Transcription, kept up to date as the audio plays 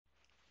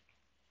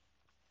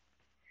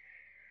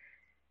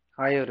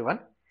Hi everyone.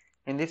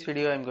 In this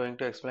video I am going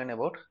to explain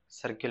about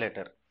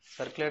circulator.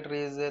 Circulator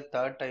is a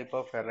third type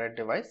of ferrite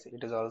device.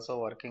 It is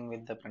also working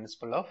with the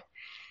principle of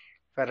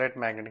ferrite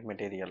magnetic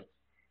material.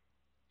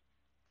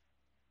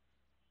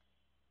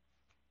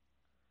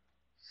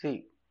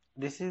 See,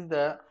 this is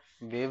the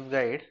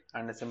waveguide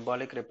and a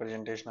symbolic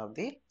representation of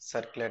the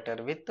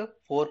circulator with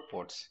 4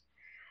 ports.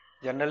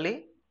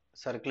 Generally,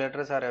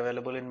 circulators are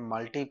available in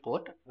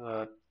multi-port,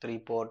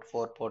 3-port,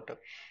 4-port.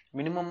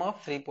 Minimum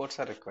of 3 ports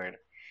are required.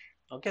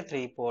 Okay,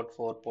 3 port,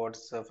 4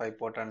 ports, 5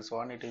 port and so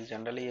on. It is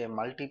generally a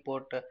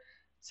multi-port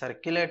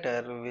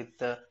circulator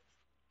with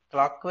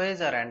clockwise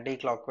or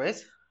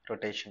anti-clockwise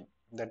rotation.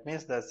 That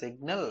means the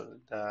signal,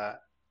 the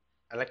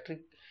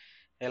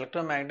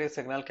electromagnetic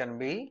signal can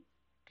be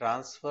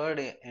transferred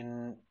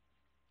in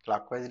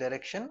clockwise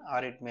direction,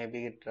 or it may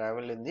be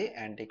travel in the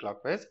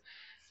anti-clockwise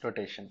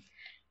rotation.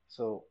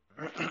 So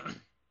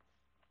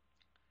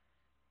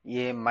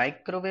a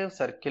microwave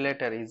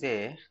circulator is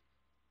a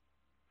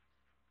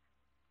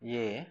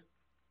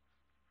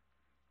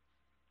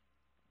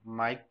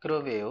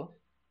microwave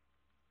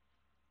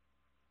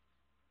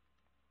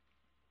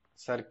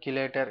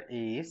circulator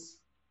is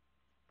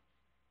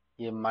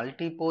a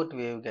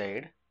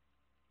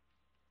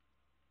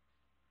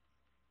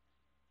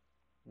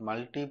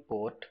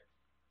multi-port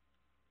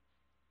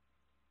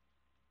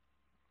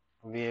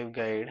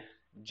waveguide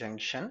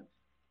junction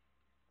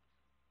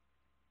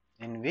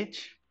in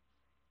which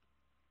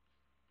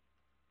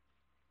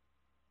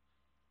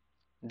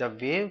the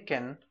wave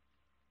can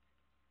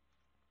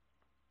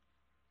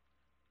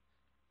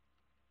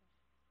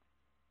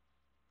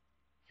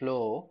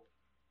flow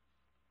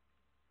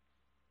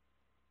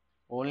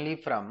only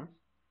from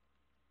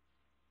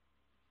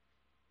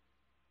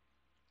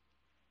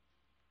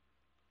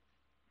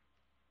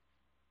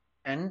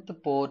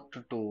nth port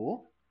to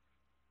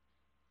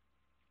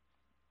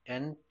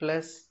n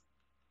plus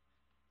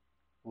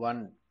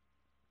 1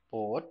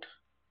 port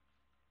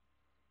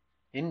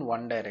in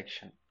one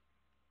direction.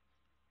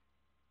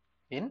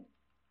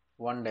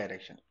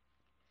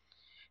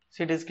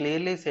 So it is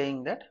clearly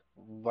saying that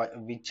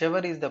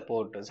whichever is the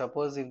port,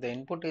 suppose if the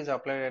input is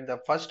applied at the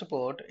first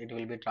port, it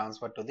will be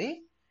transferred to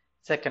the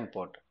second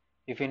port.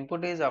 If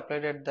input is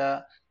applied at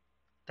the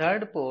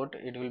third port,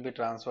 it will be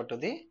transferred to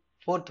the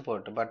fourth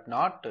port, but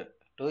not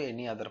to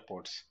any other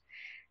ports.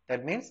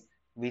 That means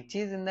which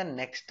is in the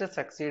next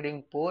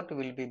succeeding port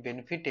will be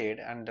benefited,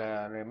 and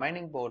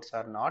remaining ports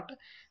are not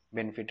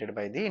benefited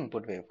by the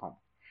input waveform.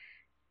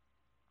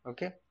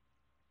 Okay.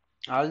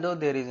 Although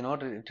there is no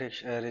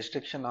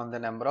restriction on the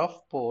number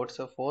of ports,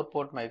 a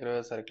 4-port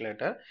microwave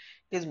circulator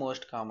is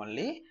most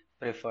commonly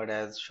preferred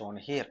as shown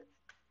here.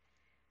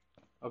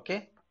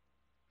 Okay.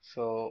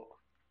 So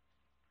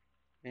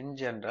in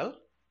general,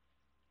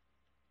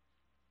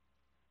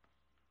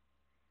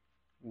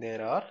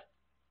 there are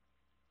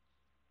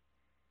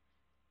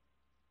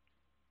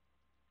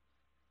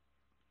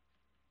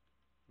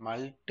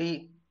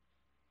multi-port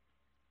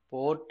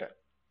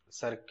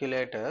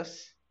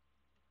circulators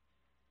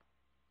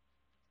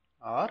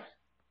are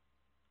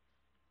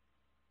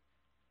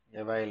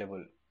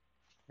available.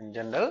 In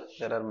general,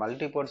 there are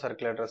multi-port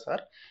circulators are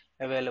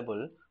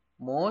available.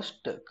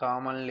 Most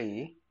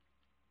commonly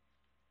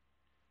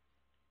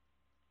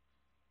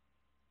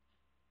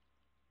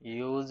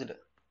used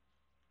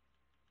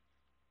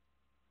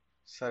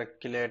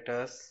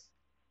circulators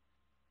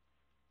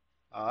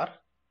are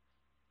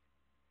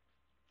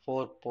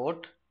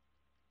 4-port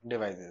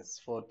devices,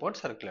 4-port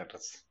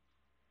circulators.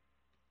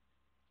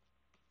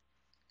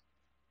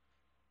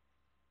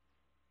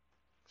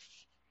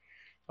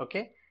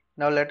 Okay,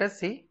 now let us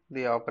see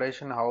the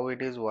operation, how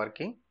it is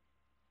working.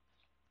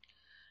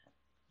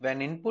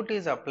 When input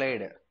is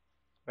applied at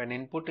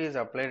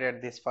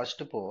this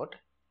first port,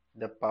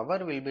 the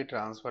power will be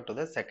transferred to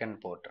the second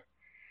port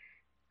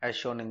as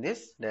shown in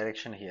this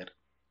direction here.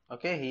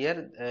 Okay,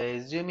 here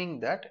assuming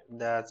that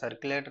the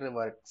circulator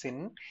works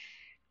in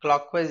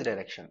clockwise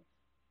direction.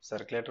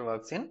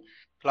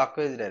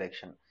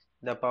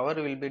 The power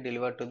will be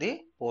delivered to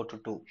the port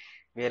 2,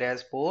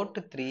 whereas port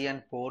 3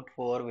 and port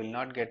 4 will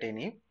not get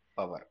any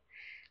power.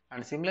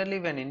 And similarly,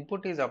 when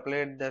input is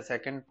applied the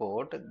second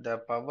port, the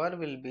power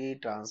will be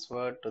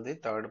transferred to the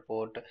third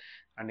port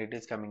and it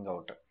is coming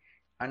out.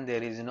 And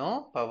there is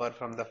no power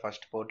from the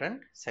first port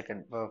and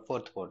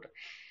fourth port.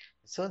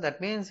 So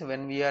that means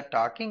when we are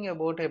talking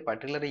about a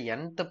particular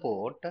nth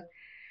port,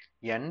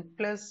 n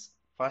plus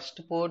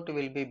first port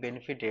will be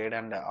benefited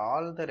and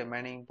all the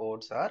remaining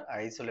ports are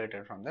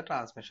isolated from the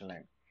transmission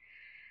line.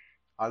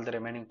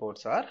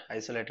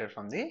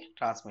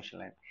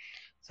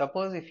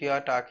 Suppose if you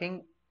are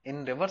talking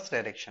in reverse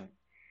direction,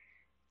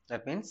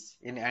 that means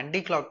in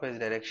anti-clockwise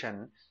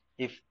direction,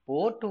 if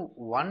port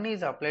 1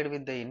 is applied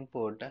with the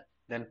input,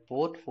 then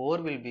port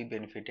 4 will be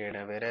benefited,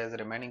 whereas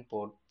remaining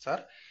ports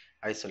are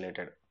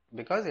isolated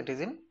because it is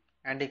in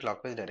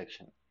anti-clockwise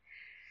direction.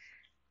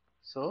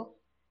 So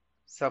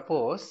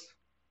suppose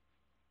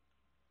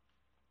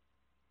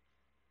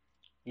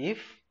if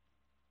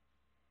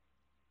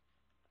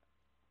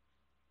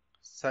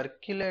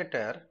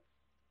circulator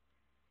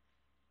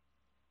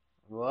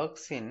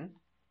works in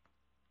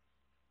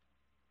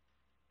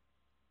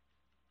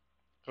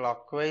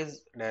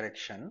clockwise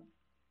direction,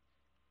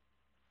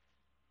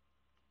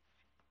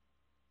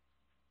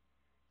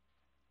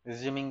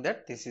 assuming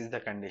that this is the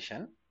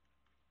condition,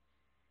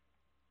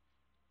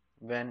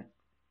 when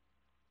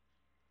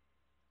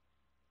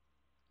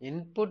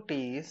input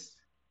is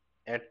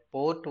at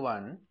port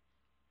 1,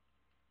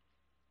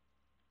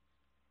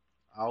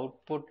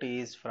 output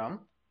is from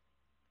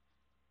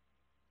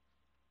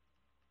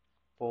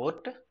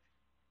port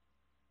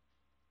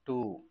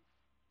 2.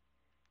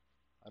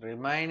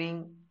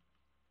 Remaining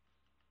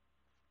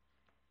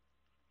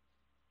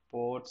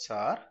ports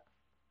are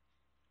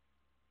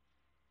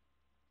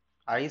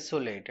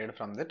isolated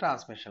from the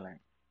transmission line.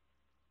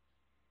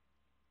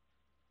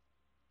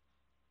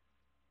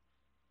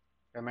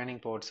 Remaining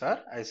ports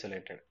are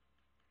isolated.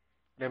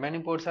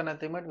 Remaining ports are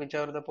nothing but which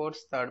are the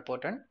ports? Third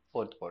port and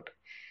fourth port.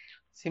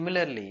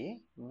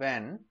 Similarly,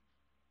 when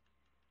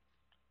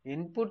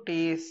input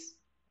is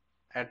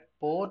at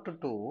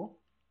port 2,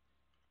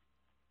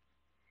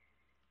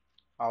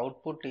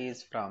 output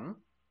is from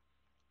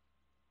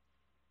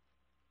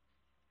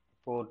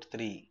port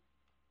 3.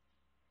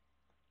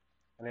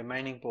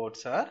 Remaining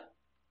ports are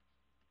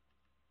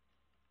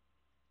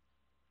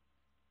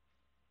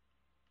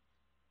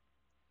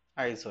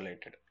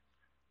isolated.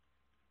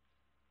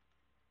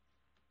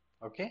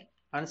 Okay,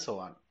 and so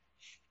on.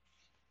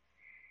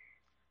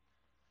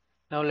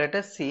 Now let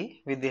us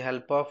see with the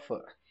help of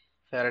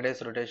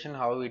Faraday's rotation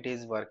how it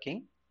is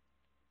working.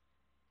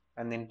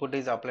 When the input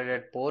is applied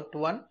at port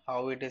 1,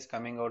 how it is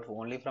coming out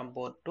only from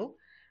port 2,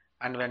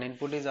 and when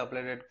input is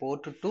applied at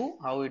port 2,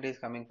 how it is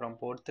coming from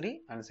port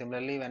 3, and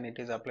similarly when it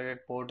is applied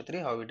at port 3,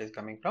 how it is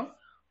coming from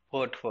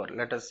port 4.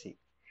 Let us see.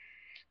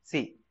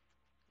 See,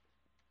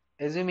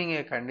 assuming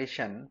a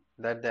condition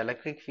that the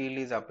electric field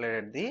is applied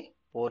at the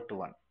port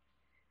 1.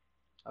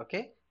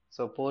 Okay,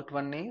 so port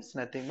 1 is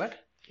nothing but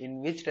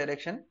in which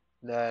direction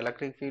the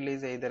electric field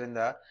is either in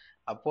the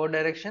upward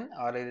direction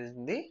or it is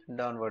in the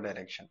downward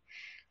direction.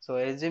 So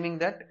assuming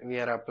that we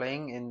are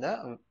applying in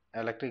the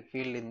electric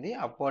field in the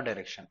upward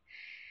direction.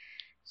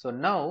 So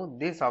now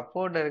this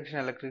upward direction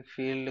electric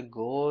field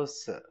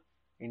goes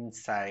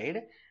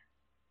inside.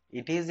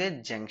 It is a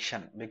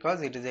junction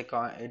because it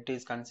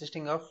is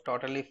consisting of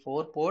totally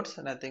 4 ports,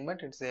 nothing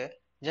but it's a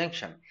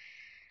junction.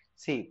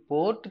 See,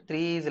 port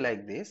 3 is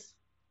like this.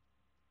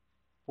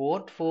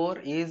 Port 4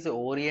 is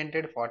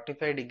oriented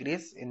 45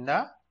 degrees in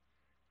the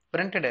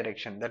front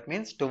direction, that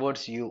means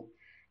towards you.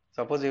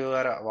 Suppose you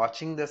are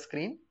watching the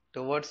screen,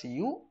 towards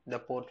you the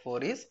port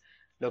 4 is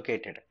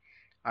located,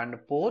 and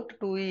port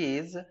 2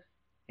 is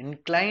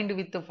inclined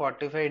with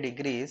 45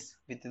 degrees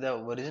with the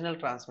original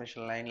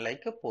transmission line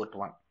like a port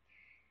 1.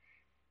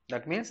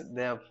 That means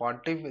there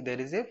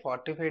is a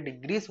 45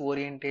 degrees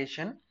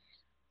orientation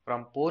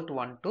from port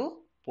 1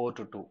 to port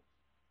 2.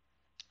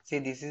 See,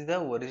 this is the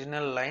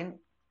original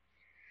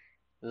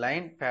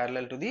line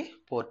parallel to the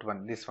port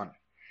 1, this one.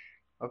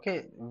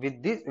 Okay,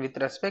 with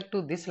respect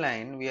to this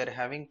line, we are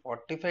having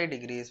 45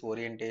 degrees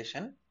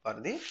orientation for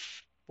the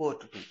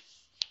port 2.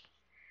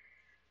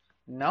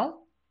 Now,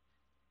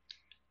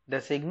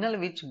 the signal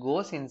which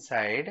goes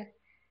inside,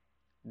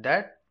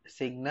 that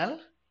signal,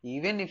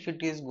 even if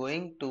it is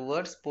going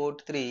towards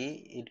port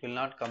 3, it will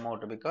not come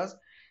out because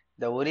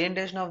the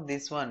orientation of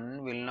this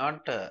one will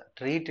not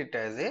treat it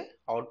as a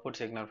output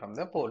signal from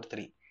the port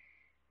 3.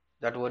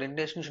 That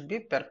orientation should be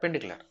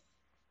perpendicular.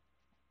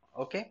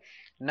 Okay,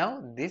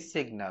 now this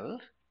signal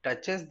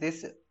touches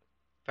this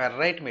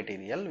ferrite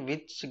material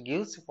which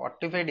gives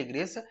 45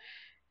 degrees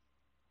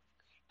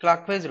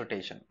clockwise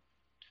rotation.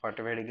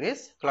 45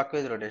 degrees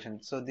clockwise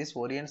rotation. So this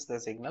orients the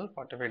signal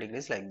 45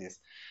 degrees like this.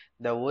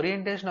 The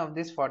orientation of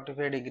this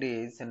 45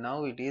 degrees,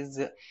 now it is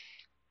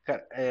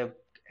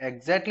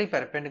exactly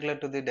perpendicular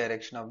to the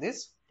direction of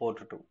this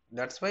port 2.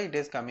 That's why it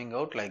is coming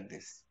out like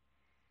this.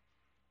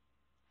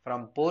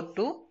 From port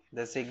 2,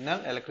 the signal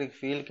electric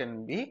field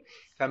can be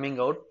coming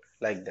out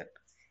like that.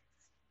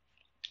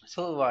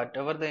 So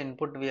whatever the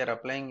input we are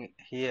applying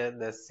here,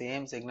 the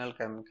same signal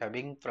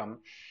coming from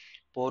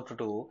port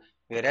 2,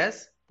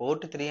 whereas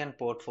port 3 and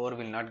port 4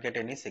 will not get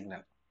any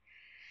signal.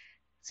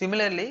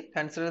 Similarly,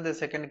 consider the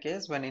second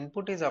case when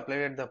input is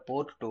applied at the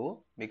port 2,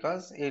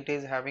 because it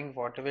is having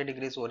 45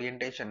 degrees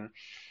orientation,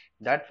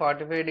 that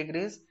 45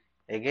 degrees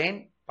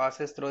again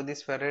passes through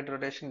this ferrite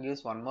rotation,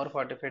 gives one more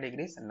 45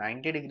 degrees,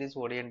 90 degrees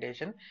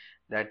orientation,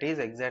 that is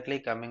exactly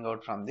coming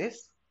out from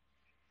this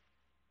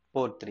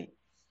port 3.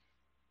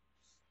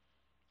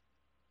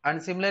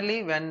 And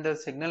similarly, when the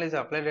signal is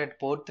applied at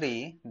port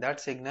 3, that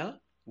signal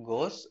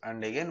goes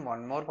and again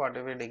one more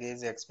 45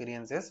 degrees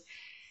experiences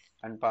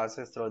and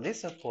passes through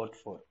this port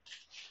 4.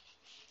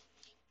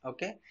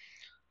 Okay,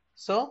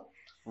 so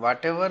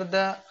whatever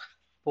the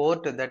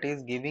port that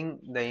is giving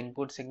the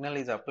input signal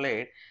is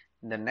applied,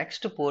 the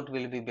next port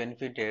will be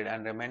benefited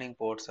and remaining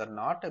ports are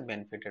not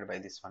benefited by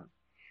this one.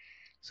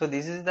 So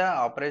this is the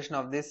operation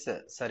of this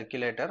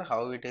circulator,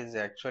 how it is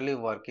actually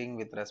working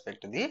with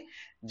respect to the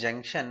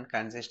junction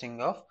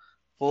consisting of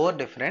 4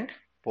 different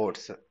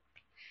ports.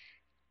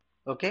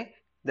 Okay,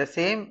 The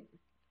same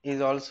is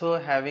also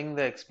having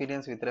the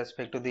experience with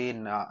respect to the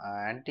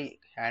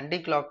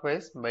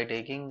anti-clockwise by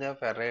taking the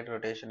ferrite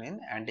rotation in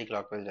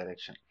anti-clockwise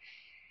direction.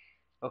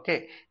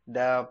 Okay,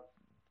 the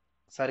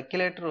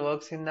circulator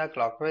works in the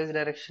clockwise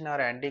direction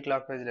or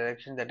anti-clockwise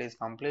direction, that is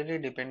completely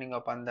depending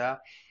upon the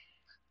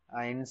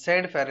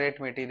inside ferrite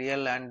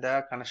material and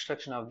the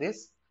construction of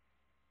this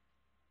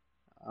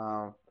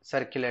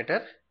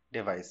circulator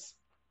device.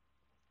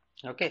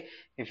 Okay,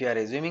 if you are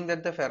assuming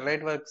that the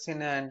ferrite works in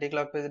an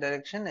anti-clockwise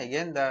direction,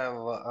 again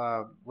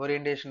the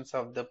orientations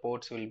of the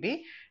ports will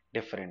be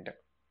different.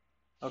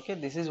 Okay,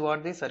 this is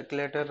what the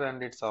circulator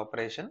and its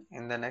operation.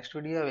 In the next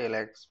video, I will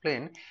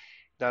explain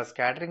the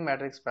scattering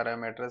matrix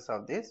parameters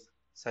of this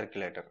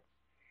circulator.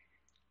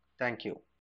 Thank you.